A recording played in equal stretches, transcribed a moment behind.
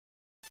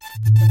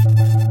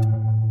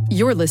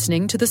You're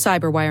listening to the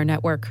Cyberwire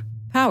Network,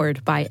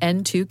 powered by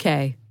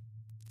N2K.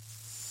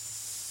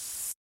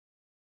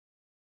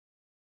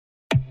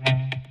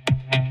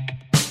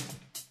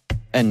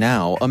 And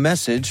now, a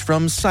message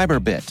from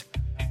Cyberbit.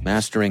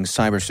 Mastering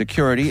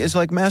cybersecurity is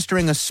like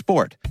mastering a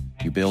sport.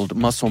 You build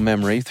muscle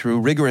memory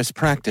through rigorous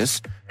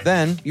practice,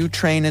 then you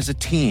train as a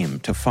team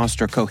to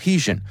foster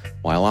cohesion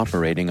while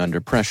operating under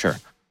pressure.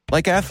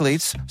 Like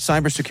athletes,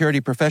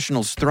 cybersecurity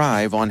professionals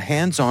thrive on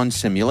hands-on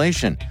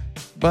simulation.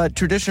 But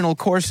traditional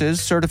courses,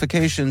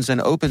 certifications,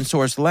 and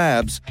open-source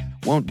labs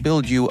won't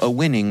build you a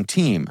winning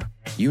team.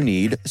 You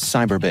need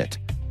Cyberbit.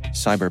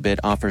 Cyberbit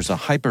offers a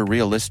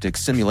hyper-realistic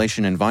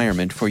simulation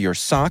environment for your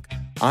SOC,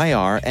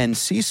 IR, and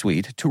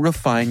C-suite to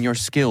refine your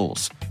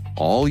skills,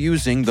 all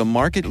using the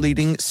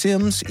market-leading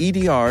SIMs,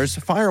 EDRs,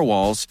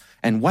 firewalls,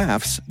 and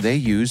WAFs they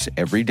use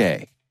every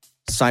day.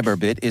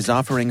 Cyberbit is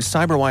offering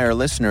Cyberwire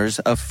listeners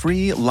a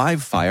free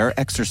live-fire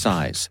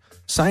exercise.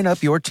 Sign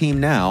up your team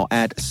now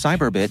at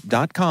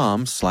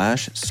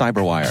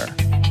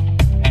cyberbit.com/cyberwire.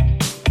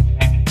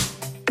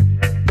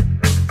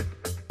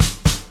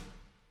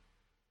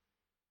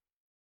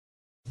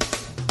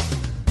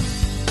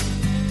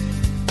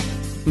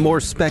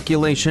 More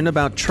speculation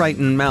about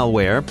Triton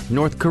malware.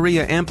 North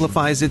Korea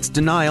amplifies its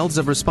denials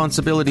of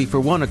responsibility for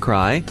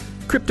WannaCry.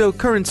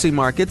 Cryptocurrency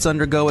markets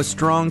undergo a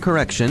strong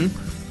correction.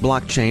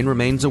 Blockchain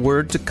remains a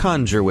word to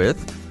conjure with.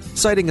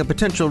 Citing a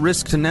potential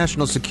risk to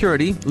national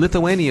security,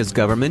 Lithuania's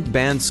government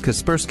bans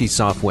Kaspersky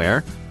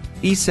software.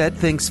 ESET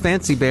thinks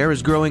Fancy Bear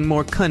is growing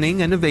more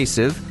cunning and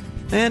evasive.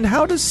 And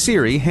how does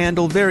Siri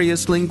handle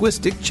various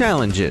linguistic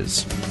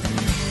challenges?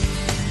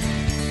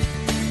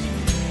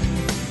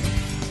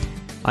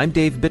 I'm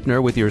Dave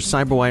Bittner with your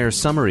Cyberwire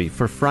summary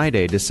for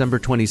Friday, December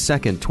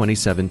 22,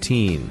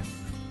 2017.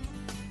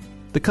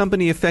 The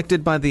company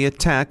affected by the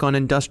attack on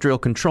industrial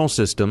control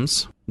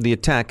systems, the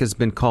attack has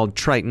been called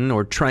Triton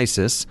or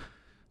Trisis,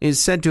 is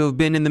said to have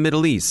been in the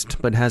Middle East,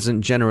 but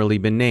hasn't generally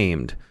been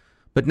named.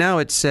 But now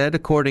it's said,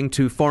 according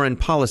to Foreign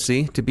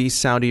Policy, to be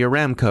Saudi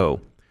Aramco.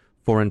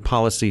 Foreign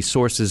Policy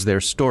sources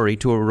their story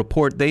to a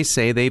report they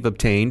say they've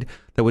obtained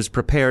that was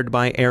prepared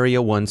by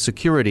Area 1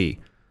 Security.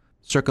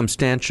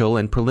 Circumstantial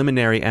and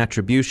preliminary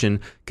attribution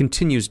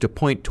continues to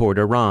point toward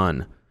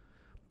Iran.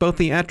 Both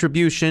the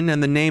attribution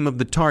and the name of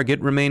the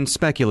target remain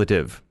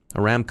speculative.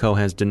 Aramco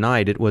has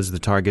denied it was the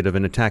target of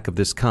an attack of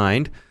this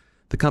kind.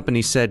 The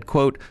company said,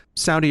 quote,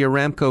 Saudi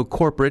Aramco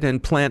corporate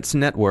and plants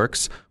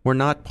networks were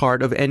not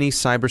part of any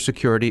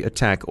cybersecurity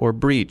attack or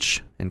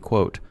breach, end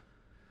quote.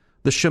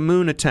 The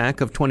Shamoon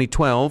attack of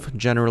 2012,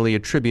 generally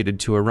attributed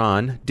to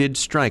Iran, did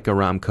strike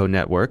Aramco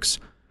networks.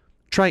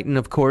 Triton,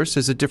 of course,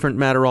 is a different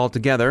matter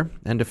altogether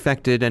and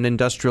affected an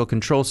industrial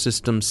control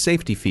system's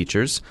safety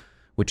features,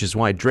 which is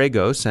why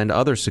Dragos and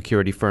other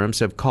security firms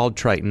have called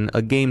Triton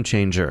a game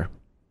changer.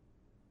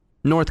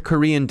 North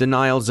Korean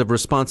denials of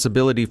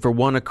responsibility for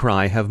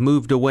WannaCry have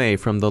moved away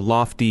from the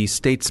lofty,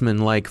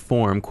 statesman-like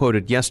form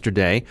quoted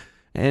yesterday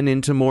and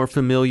into more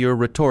familiar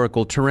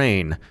rhetorical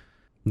terrain.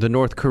 The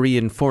North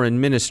Korean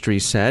Foreign Ministry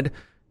said,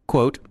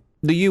 quote,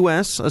 the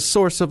U.S., a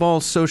source of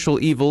all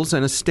social evils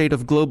and a state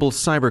of global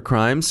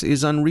cybercrimes,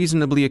 is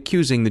unreasonably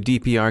accusing the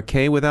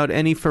DPRK without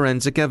any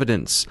forensic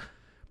evidence.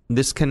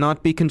 This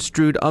cannot be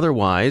construed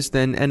otherwise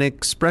than an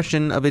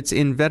expression of its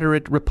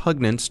inveterate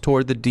repugnance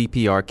toward the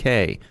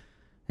DPRK.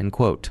 End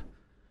quote.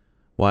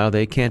 While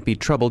they can't be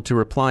troubled to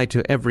reply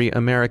to every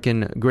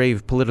American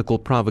grave political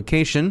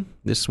provocation,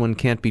 this one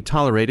can't be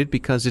tolerated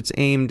because it's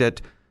aimed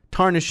at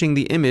tarnishing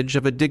the image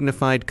of a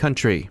dignified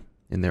country,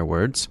 in their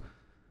words.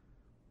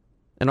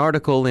 An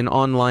article in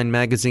online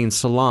magazine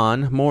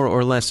Salon more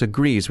or less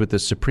agrees with the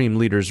Supreme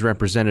Leader's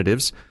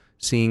representatives,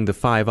 seeing the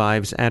Five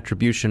Eyes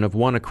attribution of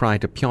WannaCry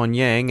to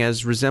Pyongyang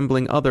as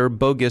resembling other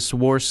bogus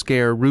war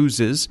scare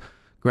ruses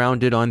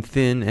grounded on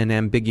thin and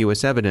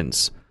ambiguous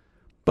evidence.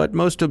 But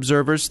most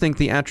observers think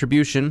the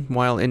attribution,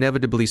 while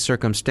inevitably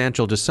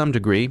circumstantial to some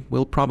degree,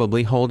 will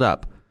probably hold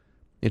up.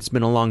 It's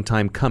been a long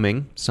time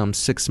coming, some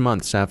 6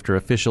 months after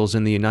officials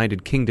in the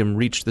United Kingdom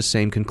reached the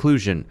same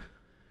conclusion.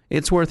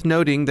 It's worth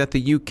noting that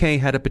the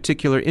UK had a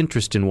particular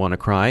interest in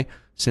WannaCry,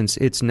 since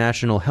its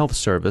National Health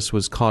Service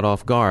was caught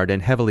off guard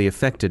and heavily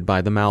affected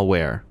by the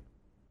malware.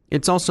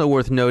 It's also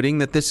worth noting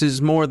that this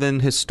is more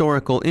than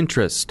historical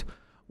interest.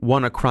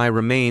 WannaCry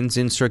remains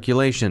in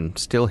circulation,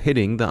 still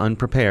hitting the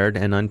unprepared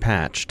and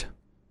unpatched.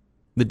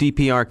 The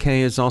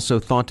DPRK is also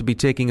thought to be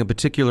taking a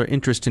particular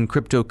interest in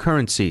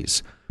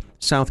cryptocurrencies.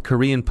 South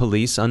Korean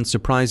police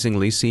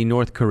unsurprisingly see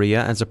North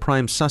Korea as a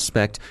prime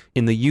suspect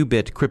in the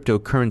Ubit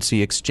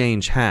cryptocurrency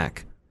exchange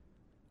hack.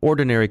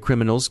 Ordinary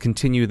criminals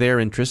continue their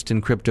interest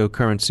in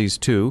cryptocurrencies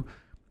too.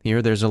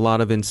 Here there's a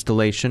lot of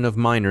installation of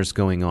miners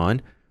going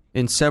on.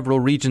 In several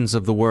regions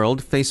of the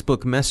world,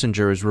 Facebook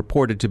Messenger is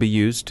reported to be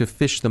used to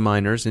phish the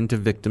miners into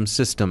victim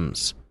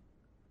systems.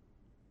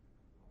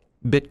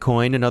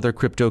 Bitcoin and other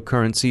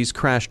cryptocurrencies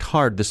crashed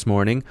hard this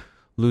morning,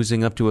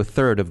 losing up to a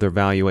third of their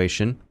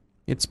valuation.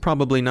 It's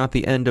probably not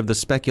the end of the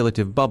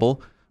speculative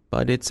bubble,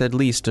 but it's at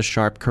least a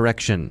sharp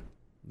correction.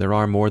 There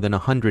are more than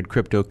 100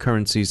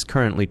 cryptocurrencies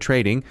currently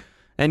trading,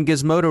 and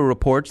Gizmodo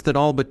reports that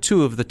all but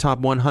 2 of the top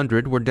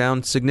 100 were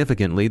down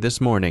significantly this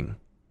morning.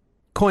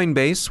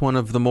 Coinbase, one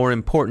of the more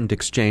important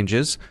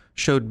exchanges,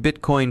 showed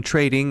Bitcoin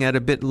trading at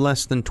a bit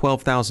less than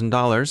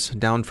 $12,000,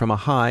 down from a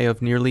high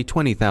of nearly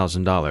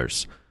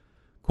 $20,000.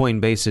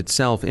 Coinbase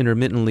itself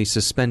intermittently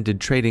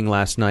suspended trading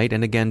last night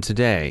and again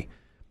today.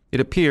 It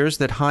appears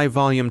that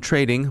high-volume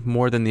trading,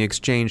 more than the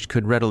exchange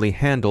could readily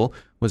handle,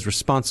 was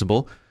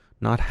responsible,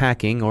 not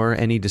hacking or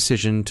any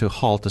decision to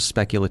halt a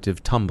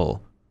speculative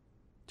tumble.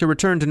 To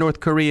return to North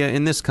Korea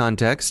in this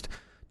context,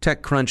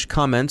 TechCrunch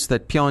comments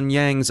that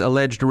Pyongyang's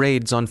alleged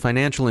raids on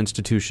financial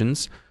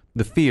institutions,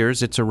 the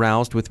fears it's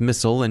aroused with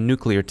missile and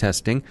nuclear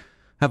testing,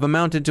 have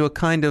amounted to a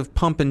kind of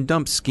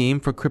pump-and-dump scheme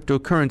for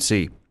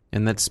cryptocurrency,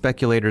 and that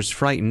speculators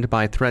frightened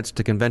by threats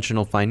to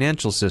conventional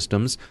financial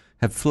systems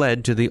have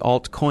fled to the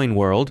altcoin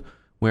world,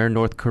 where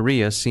North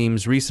Korea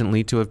seems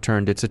recently to have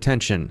turned its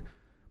attention.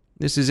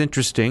 This is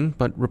interesting,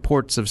 but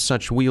reports of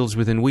such wheels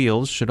within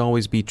wheels should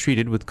always be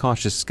treated with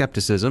cautious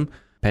skepticism,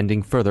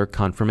 pending further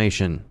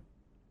confirmation.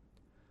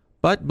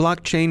 But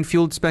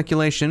blockchain-fueled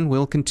speculation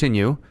will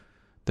continue.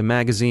 The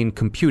magazine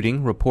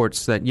Computing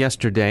reports that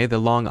yesterday the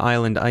Long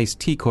Island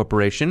Iced Tea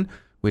Corporation,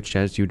 which,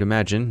 as you'd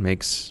imagine,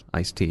 makes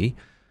iced tea,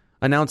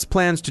 announced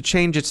plans to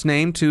change its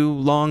name to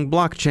Long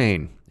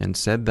Blockchain, and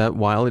said that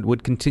while it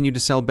would continue to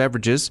sell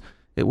beverages,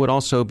 it would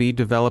also be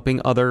developing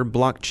other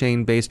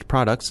blockchain-based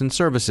products and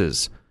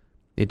services.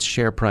 Its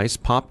share price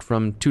popped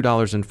from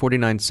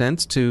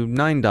 $2.49 to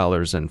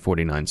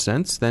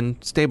 $9.49, then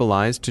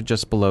stabilized to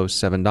just below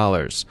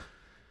 $7.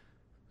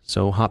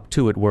 So hop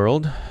to it,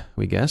 world,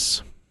 we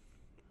guess.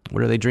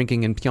 What are they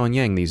drinking in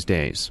Pyongyang these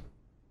days?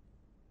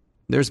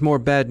 There's more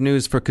bad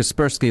news for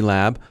Kaspersky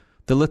Lab.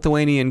 The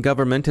Lithuanian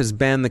government has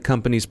banned the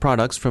company's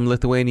products from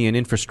Lithuanian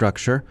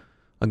infrastructure.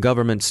 A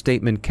government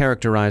statement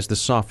characterized the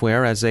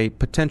software as a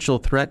potential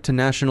threat to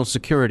national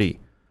security.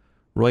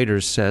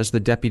 Reuters says the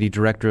deputy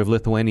director of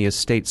Lithuania's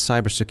state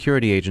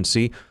cybersecurity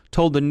agency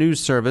told the news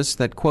service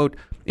that, quote,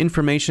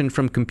 information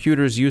from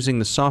computers using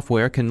the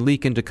software can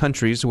leak into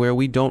countries where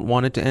we don't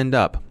want it to end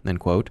up, end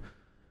quote.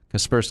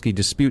 Kaspersky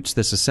disputes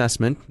this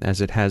assessment,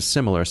 as it has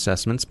similar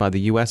assessments by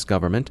the U.S.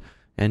 government,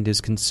 and is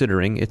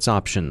considering its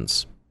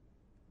options.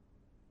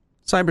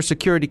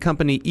 Cybersecurity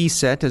company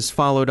ESET has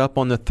followed up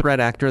on the threat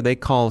actor they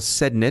call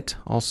Sednit,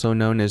 also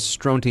known as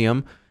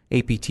Strontium,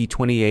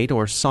 APT28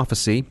 or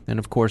Sophacy, and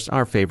of course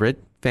our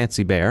favorite,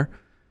 Fancy Bear.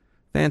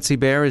 Fancy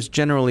Bear is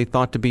generally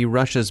thought to be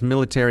Russia's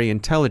military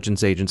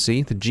intelligence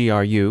agency, the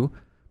GRU.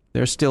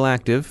 They're still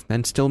active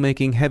and still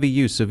making heavy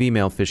use of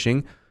email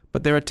phishing,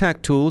 but their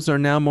attack tools are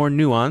now more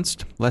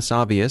nuanced, less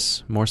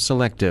obvious, more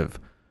selective.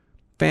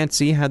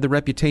 Fancy had the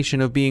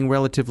reputation of being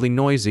relatively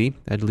noisy,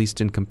 at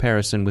least in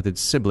comparison with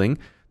its sibling,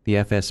 the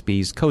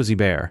FSB's Cozy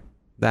Bear.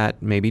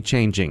 That may be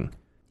changing.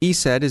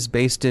 ESET is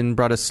based in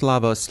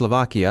Bratislava,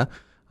 Slovakia,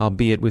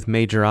 albeit with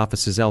major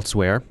offices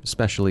elsewhere,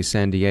 especially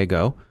San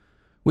Diego.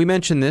 We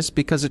mention this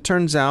because it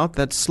turns out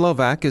that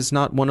Slovak is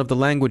not one of the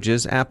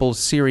languages Apple's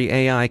Siri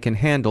AI can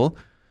handle,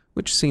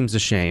 which seems a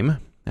shame.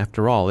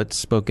 After all, it's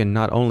spoken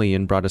not only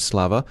in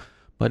Bratislava,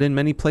 but in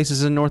many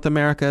places in North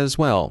America as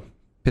well.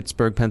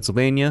 Pittsburgh,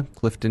 Pennsylvania,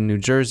 Clifton, New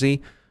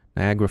Jersey,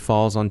 Niagara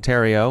Falls,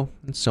 Ontario,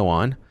 and so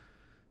on.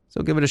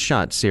 So give it a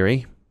shot,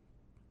 Siri.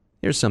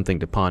 Here's something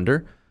to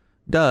ponder.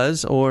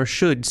 Does or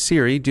should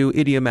Siri do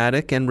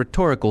idiomatic and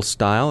rhetorical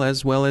style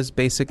as well as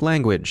basic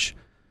language?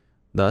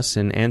 Thus,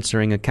 in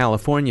answering a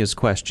California's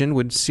question,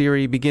 would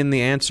Siri begin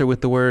the answer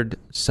with the word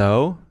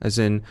so? As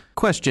in,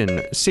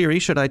 question, Siri,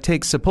 should I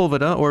take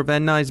Sepulveda or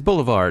Van Nuys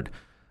Boulevard?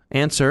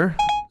 Answer,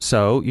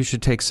 so, you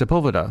should take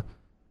Sepulveda.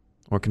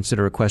 Or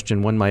consider a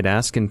question one might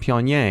ask in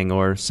Pyongyang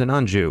or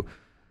Sinanju.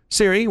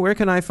 Siri, where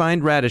can I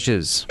find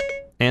radishes?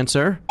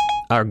 Answer,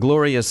 our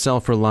glorious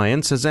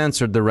self-reliance has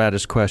answered the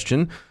radish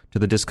question, to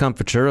the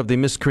discomfiture of the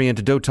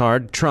miscreant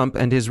dotard Trump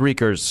and his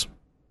reekers.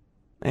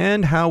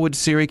 And how would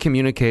Siri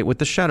communicate with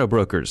the shadow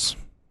brokers?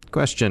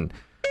 Question.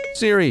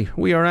 Siri,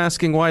 we are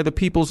asking why the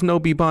peoples no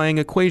be buying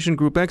equation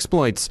group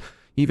exploits,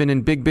 even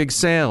in big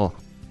sale.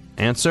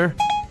 Answer.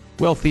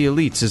 Wealthy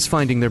elites is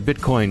finding their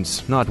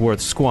bitcoins, not worth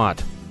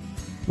squat.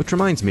 Which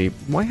reminds me,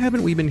 why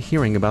haven't we been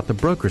hearing about the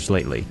brokers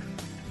lately?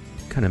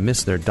 Kind of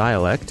miss their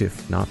dialect,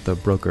 if not the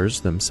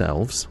brokers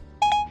themselves.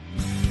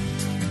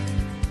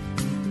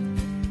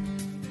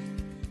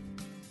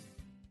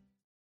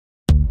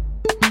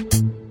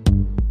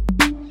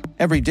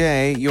 Every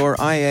day, your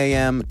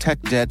IAM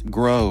tech debt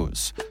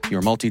grows.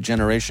 Your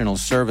multi-generational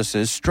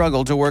services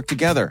struggle to work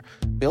together.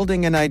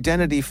 Building an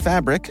identity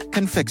fabric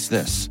can fix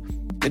this.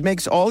 It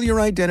makes all your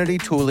identity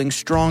tooling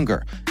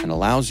stronger and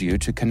allows you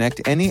to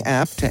connect any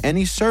app to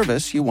any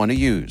service you want to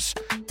use,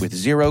 with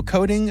zero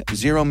coding,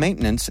 zero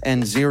maintenance,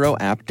 and zero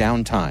app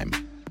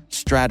downtime.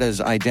 Strata's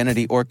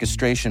identity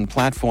orchestration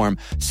platform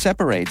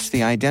separates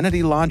the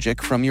identity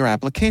logic from your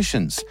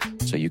applications,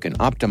 so you can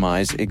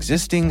optimize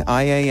existing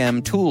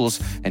IAM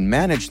tools and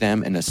manage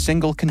them in a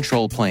single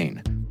control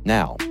plane.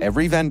 Now,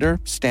 every vendor,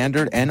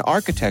 standard, and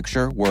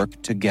architecture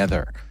work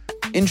together.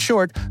 In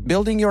short,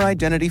 building your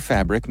identity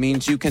fabric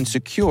means you can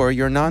secure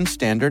your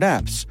non-standard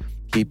apps,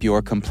 keep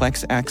your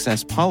complex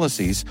access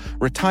policies,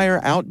 retire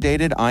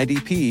outdated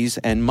IDPs,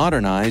 and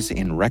modernize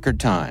in record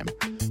time.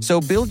 So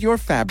build your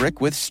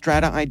fabric with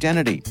Strata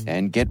Identity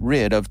and get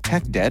rid of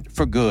tech debt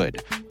for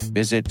good.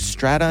 Visit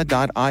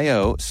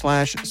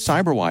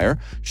strata.io/cyberwire,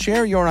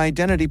 share your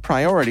identity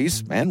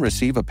priorities, and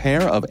receive a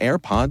pair of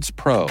AirPods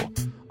Pro.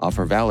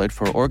 Offer valid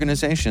for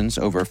organizations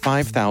over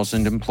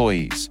 5,000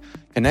 employees.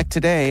 Connect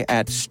today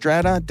at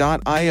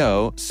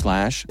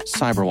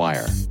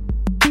strata.io/cyberwire.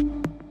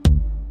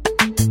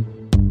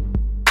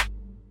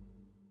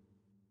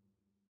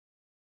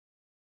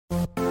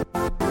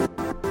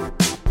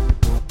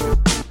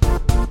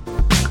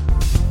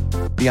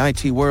 The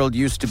IT world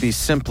used to be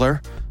simpler.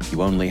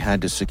 You only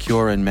had to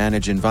secure and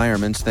manage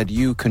environments that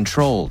you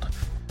controlled.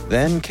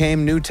 Then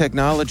came new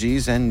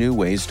technologies and new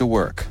ways to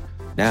work.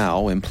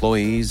 Now,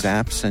 employees,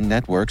 apps, and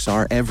networks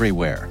are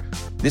everywhere.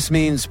 This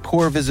means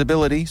poor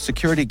visibility,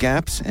 security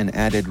gaps, and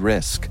added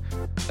risk.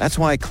 That's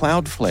why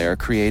Cloudflare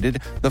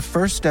created the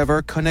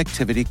first-ever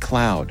connectivity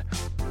cloud.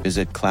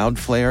 Visit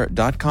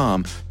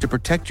cloudflare.com to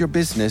protect your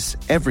business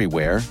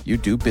everywhere you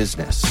do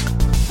business.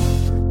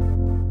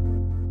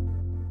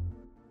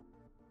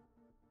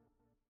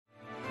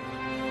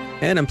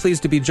 And I'm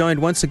pleased to be joined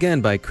once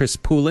again by Chris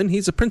Poulin.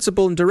 He's a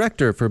principal and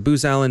director for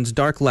Booz Allen's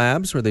Dark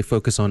Labs, where they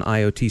focus on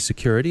IoT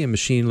security and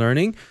machine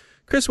learning.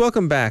 Chris,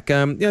 welcome back.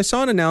 I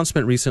saw an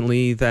announcement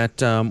recently that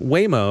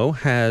Waymo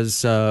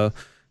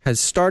has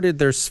started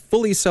their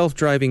fully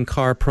self-driving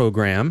car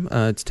program.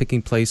 It's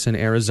taking place in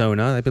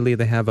Arizona. I believe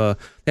they have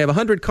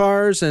 100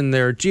 cars, and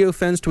they're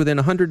geofenced within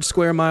a 100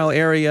 square mile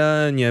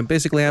area, and you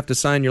basically have to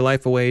sign your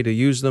life away to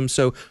use them.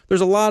 So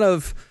there's a lot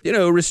of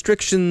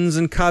restrictions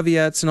and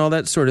caveats and all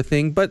that sort of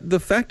thing. But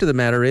the fact of the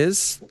matter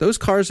is, those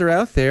cars are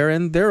out there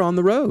and they're on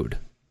the road.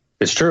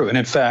 It's true. And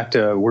in fact,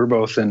 we're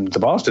both in the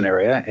Boston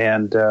area,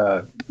 and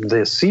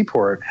the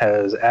seaport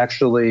has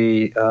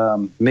actually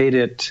made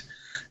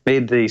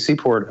the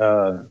seaport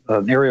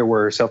an area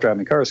where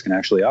self-driving cars can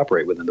actually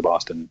operate within the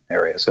Boston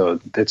area. So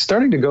it's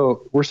starting to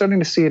go. We're starting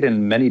to see it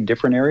in many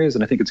different areas,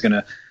 and I think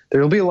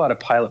there'll be a lot of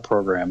pilot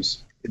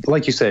programs,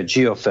 like you said,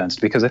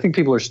 geofenced, because I think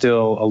people are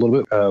still a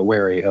little bit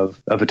wary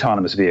of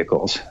autonomous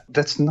vehicles.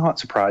 That's not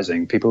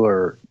surprising. People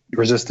are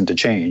resistant to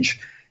change.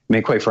 I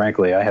mean, quite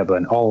frankly, I have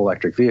an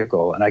all-electric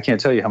vehicle, and I can't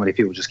tell you how many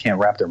people just can't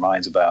wrap their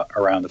minds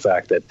around the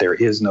fact that there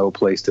is no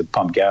place to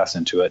pump gas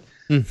into it,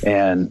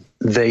 and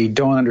they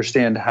don't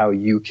understand how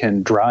you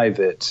can drive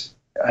it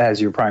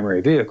as your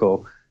primary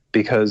vehicle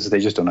because they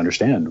just don't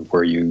understand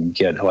where you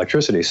get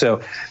electricity.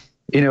 So,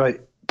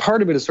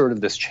 part of it is sort of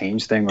this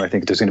change thing where I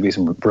think there's going to be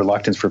some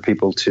reluctance for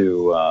people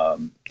to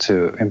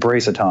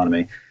embrace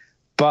autonomy,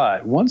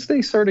 but once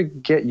they sort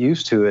of get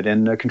used to it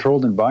in a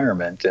controlled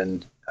environment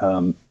and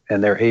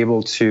they're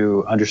able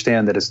to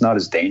understand that it's not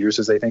as dangerous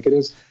as they think it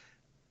is,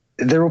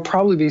 there will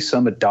probably be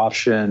some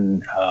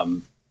adoption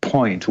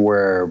point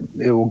where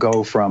it will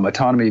go from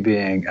autonomy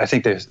being, I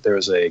think there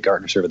was a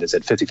Gartner survey that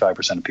said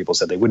 55% of people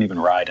said they wouldn't even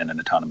ride in an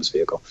autonomous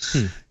vehicle.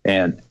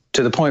 And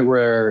to the point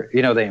where,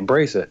 they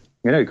embrace it.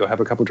 You go have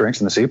a couple drinks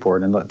in the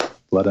seaport and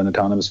let an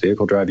autonomous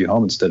vehicle drive you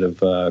home instead of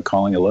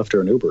calling a Lyft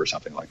or an Uber or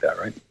something like that,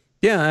 right?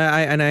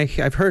 Yeah,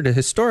 I've heard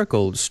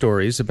historical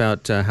stories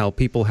about how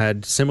people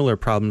had similar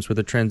problems with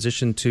the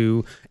transition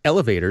to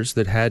elevators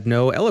that had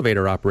no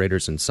elevator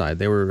operators inside.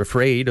 They were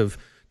afraid of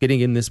getting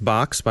in this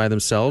box by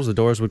themselves. The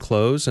doors would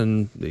close,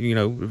 and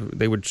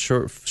they would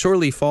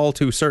surely fall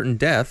to certain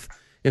death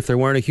if there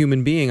weren't a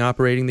human being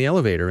operating the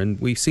elevator. And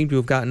we seem to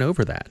have gotten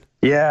over that.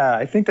 Yeah,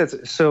 I think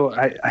that's so.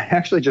 I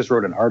actually just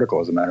wrote an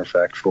article, as a matter of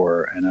fact,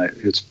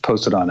 it's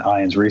posted on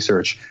Ian's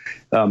research.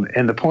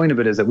 And the point of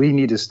it is that we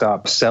need to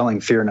stop selling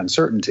fear and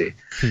uncertainty.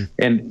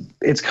 And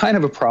it's kind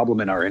of a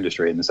problem in our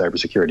industry, in the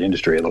cybersecurity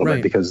industry, a little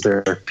bit, because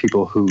there are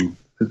people who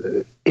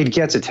it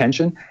gets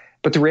attention.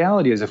 But the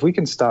reality is, if we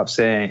can stop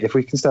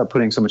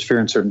putting so much fear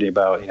and uncertainty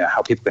about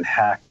how people can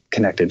hack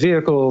connected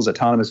vehicles,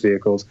 autonomous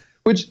vehicles,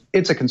 which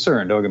it's a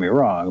concern, don't get me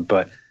wrong,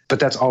 but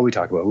that's all we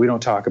talk about. We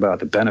don't talk about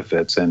the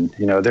benefits. And,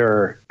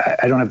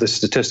 I don't have the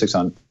statistics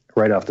on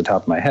right off the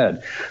top of my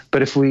head,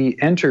 but if we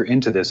enter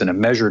into this in a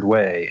measured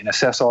way and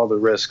assess all the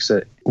risks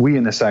that we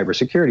in the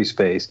cybersecurity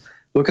space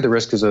look at the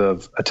risks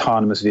of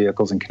autonomous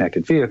vehicles and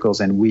connected vehicles,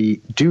 and we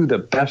do the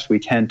best we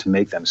can to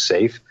make them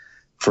safe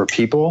for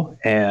people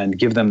and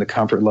give them the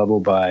comfort level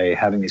by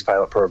having these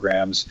pilot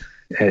programs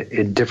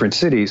in different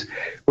cities,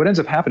 what ends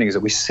up happening is that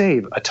we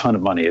save a ton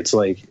of money. It's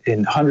like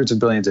in hundreds of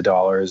billions of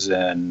dollars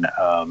in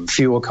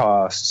fuel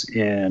costs,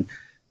 in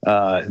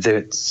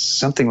there's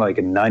something like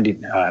a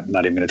 90, I'm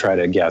not even going to try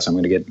to guess, I'm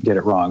going to get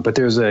it wrong, but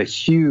there's a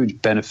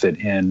huge benefit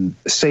in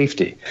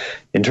safety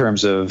in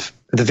terms of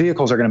the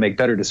vehicles are going to make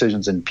better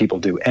decisions than people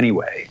do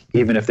anyway,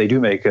 even if they do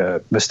make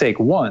a mistake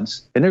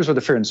once. And there's where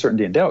the fear,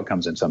 uncertainty, and doubt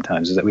comes in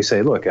sometimes, is that we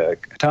say, look, an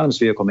autonomous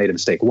vehicle made a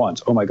mistake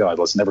once. Oh my God,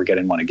 let's never get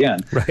in one again.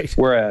 Right.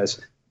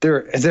 Whereas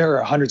there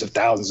are hundreds of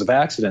thousands of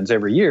accidents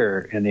every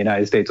year in the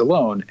United States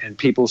alone, and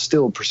people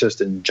still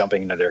persist in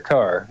jumping into their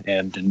car.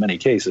 And in many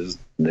cases,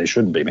 they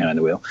shouldn't be behind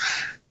the wheel.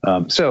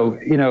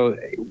 So,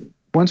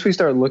 once we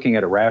start looking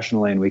at it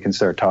rationally and we can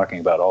start talking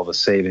about all the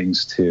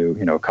savings to,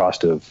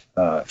 cost of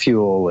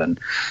fuel and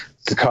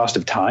the cost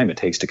of time it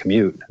takes to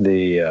commute,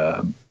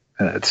 the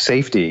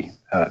safety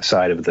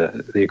side of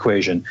the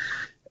equation,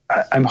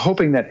 I'm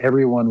hoping that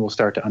everyone will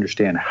start to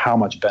understand how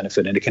much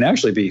benefit, and it can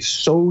actually be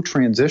so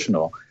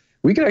transitional.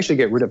 We could actually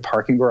get rid of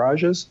parking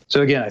garages.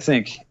 So again, I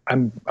think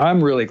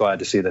I'm really glad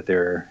to see that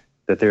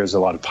there's a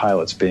lot of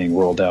pilots being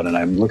rolled out, and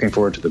I'm looking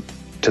forward to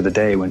the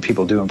day when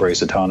people do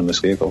embrace autonomous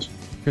vehicles.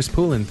 Chris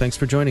Poulin, thanks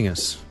for joining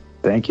us.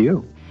 Thank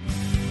you.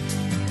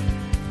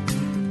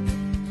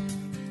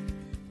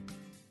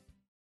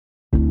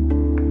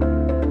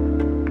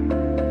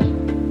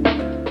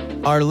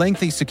 Are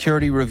lengthy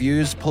security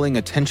reviews pulling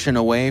attention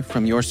away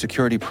from your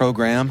security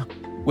program?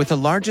 With the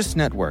largest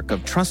network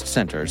of trust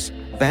centers,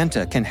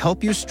 Vanta can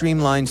help you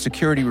streamline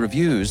security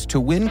reviews to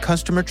win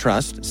customer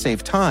trust,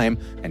 save time,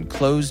 and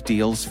close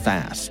deals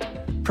fast.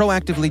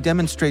 Proactively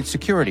demonstrate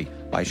security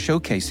by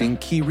showcasing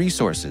key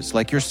resources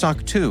like your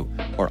SOC 2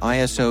 or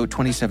ISO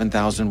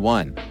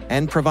 27001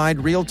 and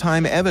provide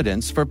real-time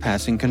evidence for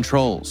passing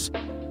controls.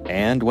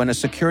 And when a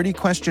security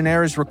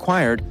questionnaire is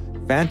required,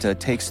 Vanta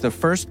takes the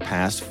first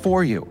pass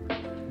for you.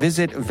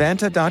 Visit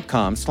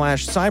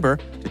vanta.com/cyber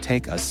to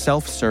take a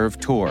self-serve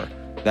tour.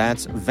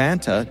 That's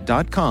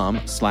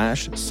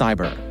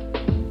vanta.com/cyber.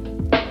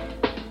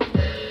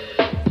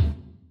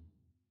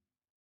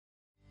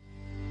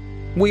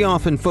 We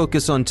often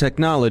focus on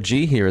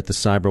technology here at the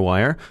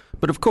Cyberwire,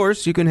 but of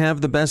course you can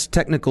have the best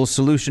technical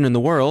solution in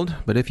the world,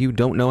 but if you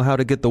don't know how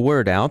to get the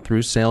word out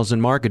through sales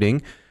and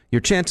marketing,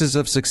 your chances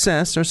of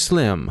success are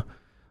slim.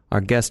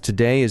 Our guest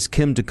today is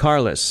Kim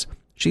DeCarlis.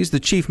 She's the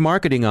Chief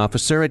Marketing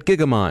Officer at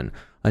Gigamon,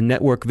 a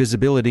network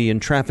visibility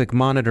and traffic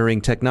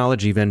monitoring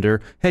technology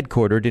vendor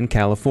headquartered in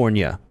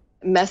California.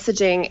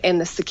 Messaging in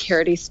the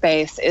security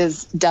space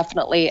is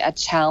definitely a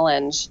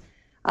challenge.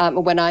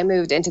 When I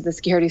moved into the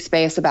security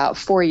space about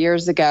 4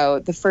 years ago,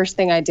 the first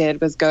thing I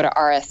did was go to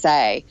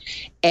RSA,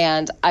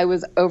 and I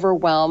was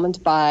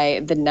overwhelmed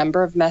by the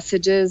number of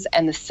messages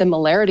and the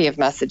similarity of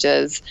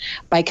messages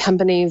by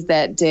companies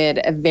that did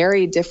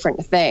very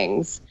different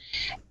things.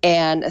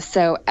 And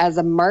so as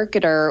a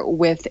marketer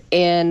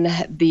within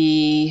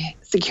the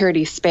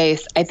security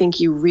space, I think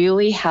you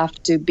really have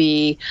to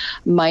be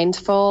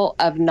mindful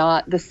of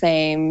not the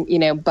same,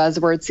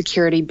 buzzword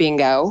security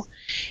bingo,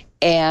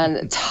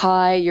 and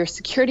tie your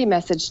security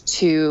message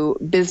to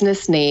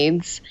business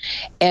needs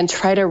and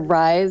try to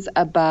rise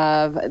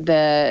above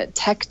the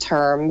tech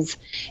terms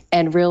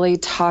and really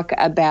talk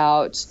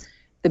about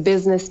the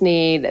business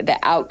need, the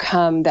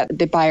outcome that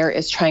the buyer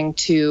is trying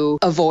to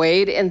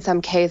avoid in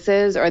some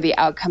cases, or the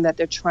outcome that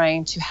they're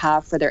trying to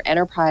have for their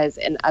enterprise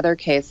in other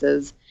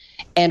cases,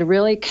 and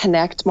really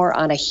connect more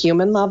on a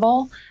human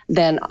level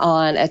than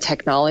on a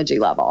technology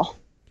level.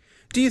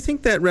 Do you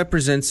think that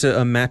represents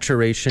a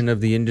maturation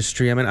of the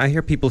industry? I mean, I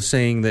hear people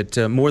saying that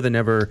more than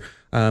ever,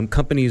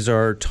 companies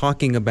are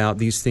talking about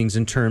these things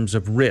in terms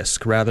of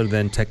risk rather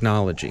than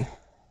technology.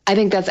 I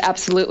think that's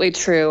absolutely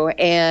true.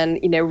 And,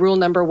 rule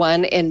number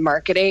one in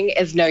marketing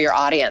is know your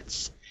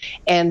audience.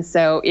 And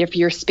so if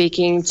you're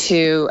speaking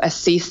to a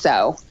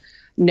CISO,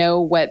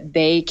 know what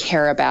they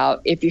care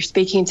about. If you're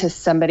speaking to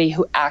somebody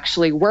who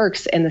actually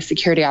works in the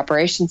Security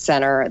Operations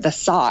Center, the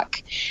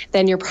SOC,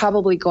 then you're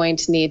probably going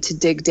to need to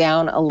dig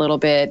down a little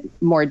bit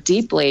more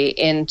deeply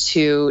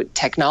into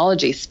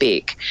technology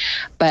speak.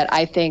 But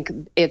I think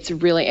it's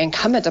really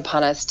incumbent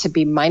upon us to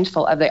be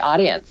mindful of the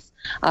audience.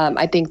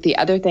 I think the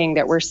other thing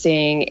that we're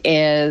seeing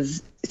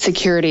is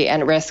security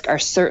and risk are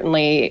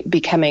certainly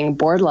becoming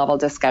board level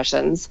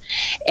discussions,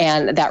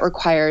 and that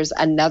requires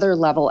another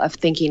level of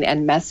thinking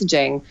and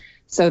messaging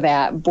so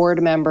that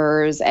board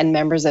members and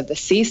members of the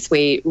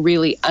C-suite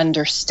really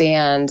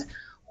understand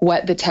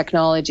what the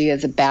technology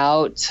is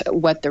about,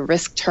 what the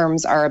risk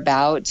terms are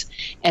about,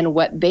 and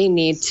what they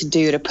need to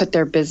do to put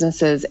their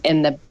businesses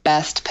in the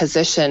best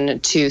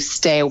position to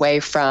stay away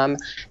from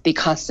the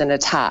constant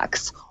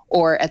attacks,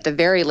 or at the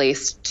very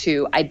least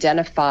to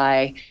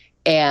identify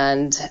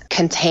and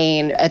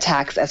contain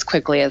attacks as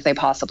quickly as they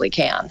possibly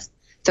can.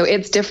 So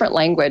it's different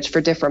language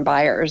for different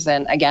buyers,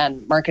 and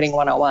again, marketing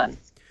 101.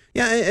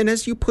 Yeah, and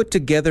as you put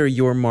together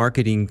your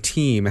marketing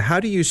team,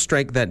 how do you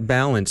strike that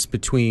balance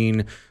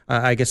between,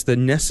 the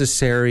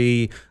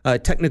necessary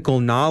technical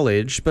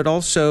knowledge, but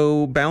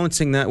also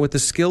balancing that with the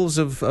skills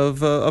of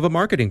a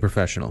marketing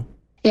professional?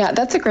 Yeah,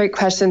 that's a great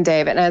question,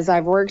 Dave. And as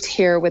I've worked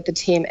here with the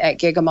team at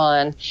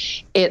Gigamon,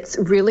 it's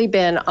really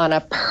been on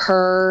a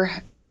per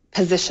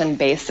position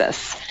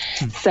basis.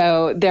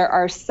 So there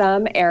are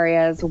some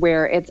areas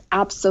where it's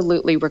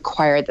absolutely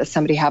required that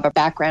somebody have a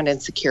background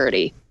in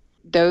security.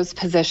 Those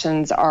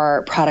positions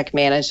are product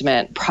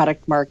management,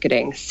 product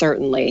marketing,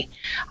 certainly.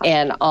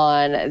 And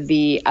on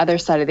the other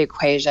side of the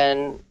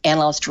equation,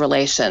 analyst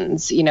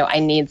relations. I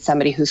need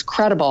somebody who's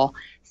credible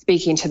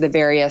speaking to the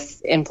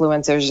various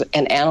influencers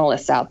and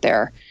analysts out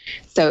there.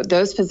 So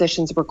those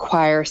positions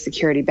require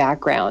security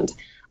background.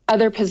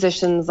 Other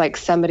positions, like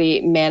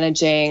somebody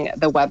managing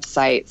the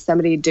website,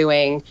 somebody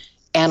doing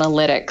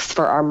analytics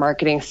for our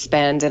marketing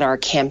spend and our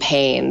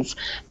campaigns.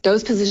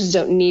 Those positions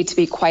don't need to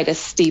be quite as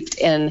steeped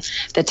in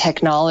the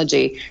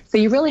technology. So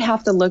you really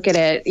have to look at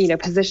it,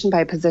 position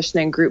by position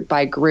and group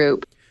by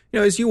group.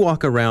 As you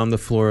walk around the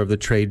floor of the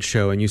trade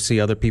show and you see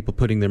other people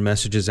putting their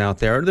messages out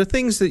there, are there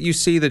things that you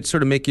see that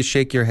sort of make you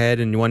shake your head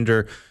and you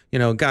wonder,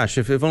 gosh,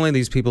 if only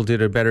these people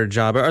did a better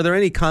job? Are there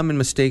any common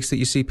mistakes that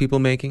you see people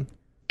making?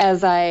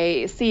 As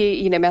I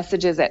see,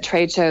 messages at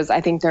trade shows,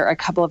 I think there are a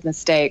couple of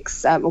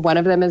mistakes. One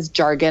of them is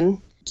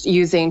jargon,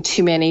 using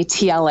too many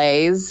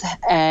TLAs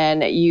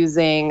and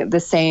using the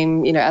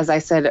same, as I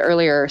said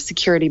earlier,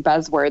 security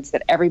buzzwords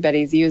that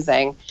everybody's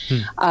using.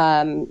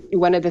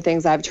 One of the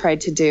things I've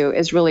tried to do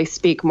is really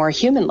speak more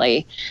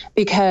humanly,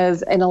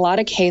 because in a lot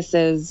of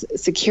cases,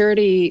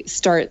 security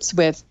starts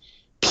with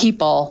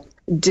people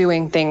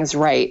doing things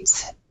right.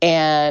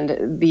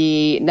 And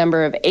the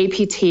number of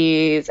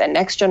APTs and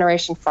next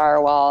generation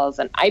firewalls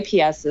and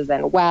IPSs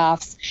and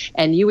WAFs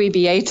and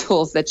UEBA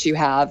tools that you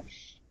have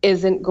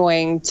isn't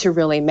going to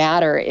really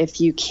matter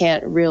if you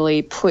can't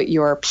really put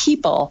your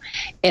people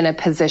in a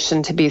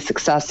position to be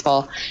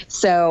successful.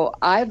 So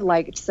I've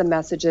liked some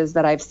messages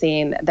that I've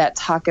seen that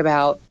talk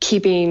about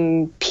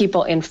keeping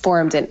people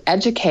informed and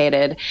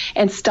educated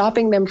and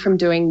stopping them from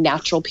doing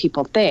natural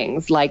people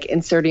things, like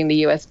inserting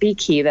the USB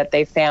key that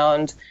they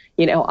found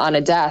on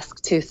a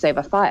desk to save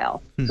a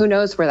file. Who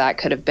knows where that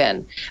could have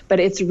been? But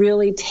it's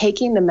really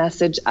taking the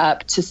message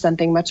up to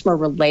something much more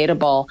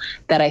relatable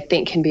that I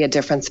think can be a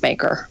difference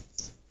maker.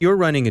 You're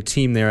running a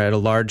team there at a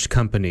large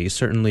company,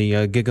 certainly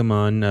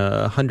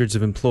Gigamon, hundreds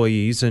of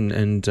employees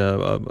and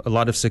a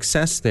lot of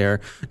success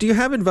there. Do you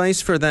have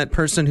advice for that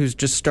person who's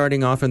just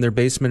starting off in their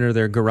basement or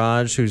their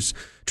garage, who's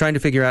trying to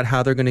figure out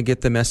how they're going to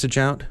get the message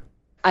out?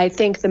 I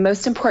think the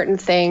most important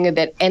thing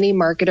that any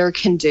marketer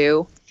can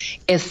do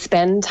is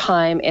spend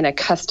time in a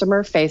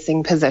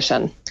customer-facing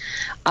position.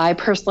 I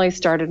personally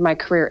started my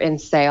career in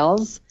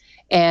sales.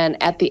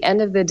 And at the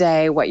end of the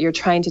day, what you're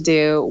trying to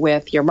do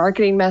with your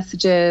marketing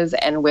messages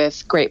and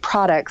with great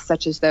products,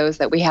 such as those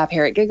that we have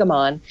here at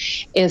Gigamon,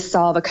 is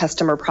solve a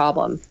customer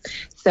problem.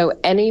 So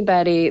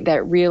anybody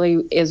that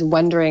really is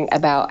wondering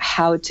about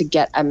how to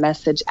get a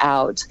message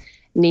out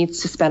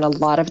needs to spend a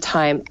lot of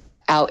time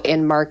out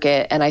in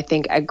market. And I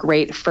think a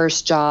great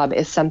first job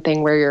is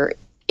something where you're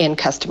in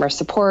customer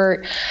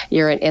support,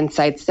 you're in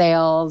inside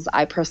sales.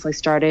 I personally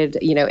started,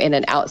 in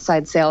an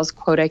outside sales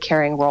quota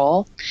carrying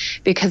role,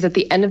 because at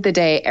the end of the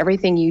day,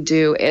 everything you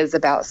do is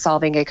about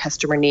solving a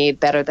customer need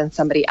better than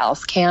somebody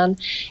else can.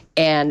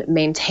 And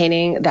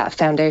maintaining that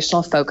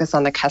foundational focus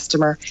on the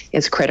customer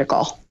is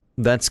critical.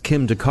 That's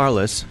Kim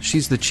DeCarlis.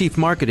 She's the Chief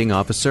Marketing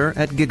Officer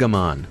at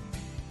Gigamon.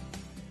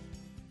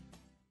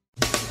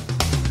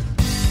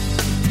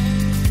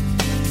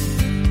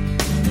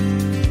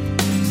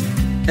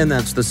 And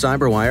that's the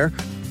Cyberwire.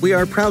 We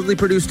are proudly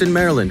produced in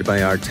Maryland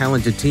by our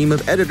talented team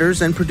of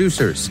editors and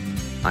producers.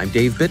 I'm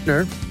Dave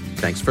Bittner.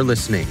 Thanks for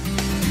listening.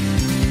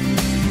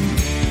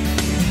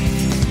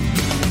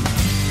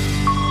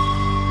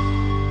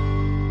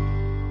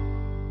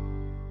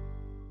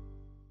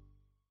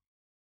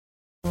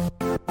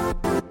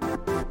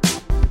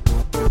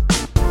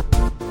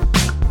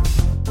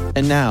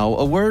 And now,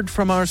 a word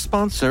from our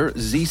sponsor,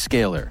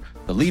 Zscaler,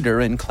 the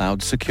leader in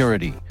cloud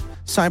security.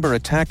 Cyber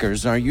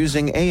attackers are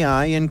using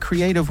AI in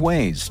creative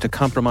ways to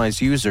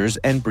compromise users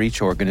and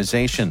breach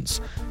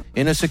organizations.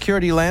 In a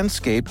security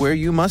landscape where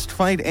you must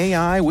fight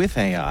AI with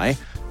AI,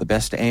 the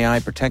best AI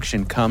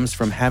protection comes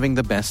from having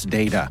the best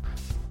data.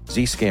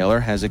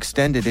 Zscaler has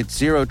extended its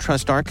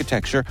zero-trust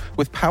architecture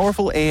with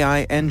powerful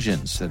AI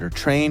engines that are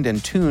trained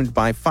and tuned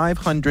by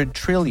 500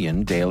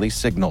 trillion daily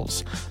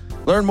signals.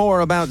 Learn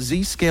more about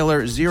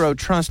Zscaler Zero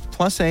Trust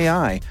Plus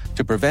AI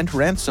to prevent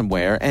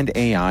ransomware and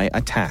AI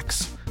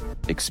attacks.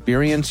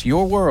 Experience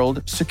your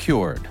world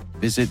secured.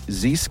 Visit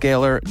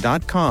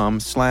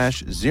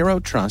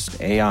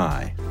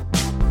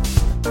zscaler.com/zerotrustai.